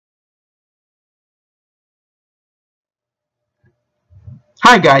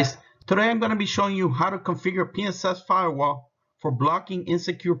Hi guys, today I'm going to be showing you how to configure pfSense Firewall for blocking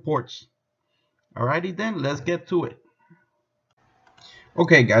insecure ports. Alrighty then, let's get to it.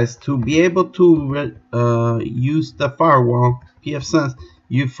 Okay guys, to be able to use the firewall pfSense,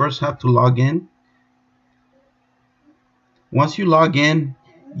 you first have to log in. Once you log in,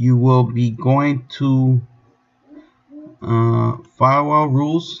 you will be going to firewall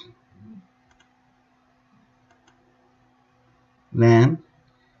rules, LAN,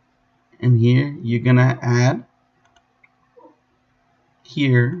 and here you're going to add,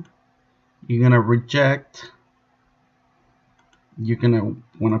 here you're going to reject. You're going to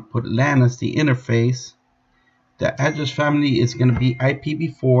want to put LAN as the interface. The address family is going to be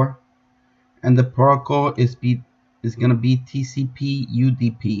IPv4, and the protocol is going to be TCP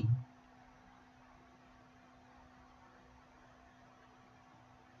UDP.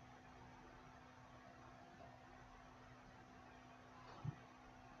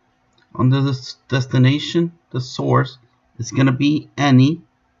 Under the destination, the source is going to be any.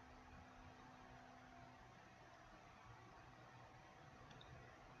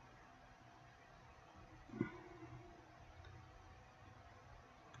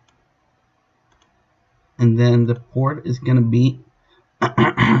 And then the port is going to be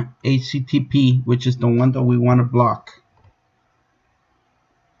HTTP, which is the one that we want to block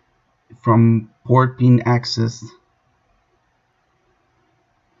from port being accessed.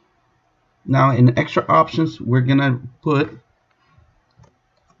 Now in extra options, we're going to put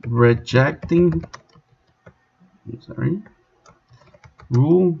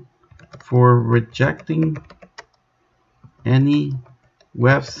rule for rejecting any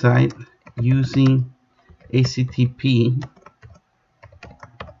website using HTTP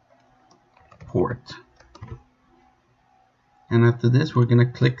port. And after this, we're going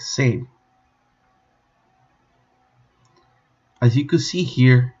to click save. As you can see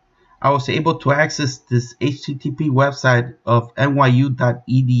here, I was able to access this HTTP website of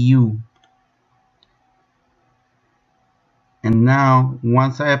nyu.edu. And now,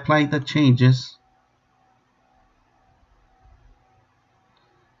 once I apply the changes,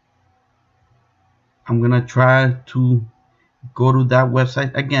 I'm going to try to go to that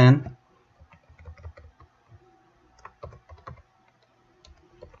website again.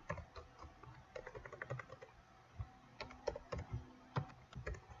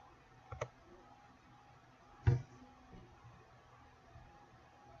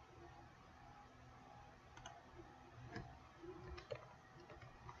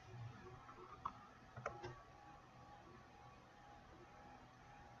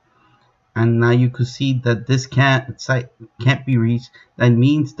 And now you can see that this site can't be reached. That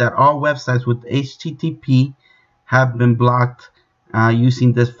means that all websites with HTTP have been blocked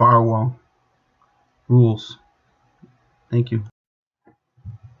using this firewall rules. Thank you.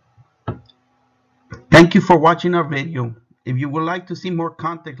 Thank you for watching our video. If you would like to see more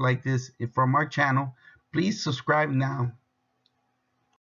content like this from our channel, please subscribe now.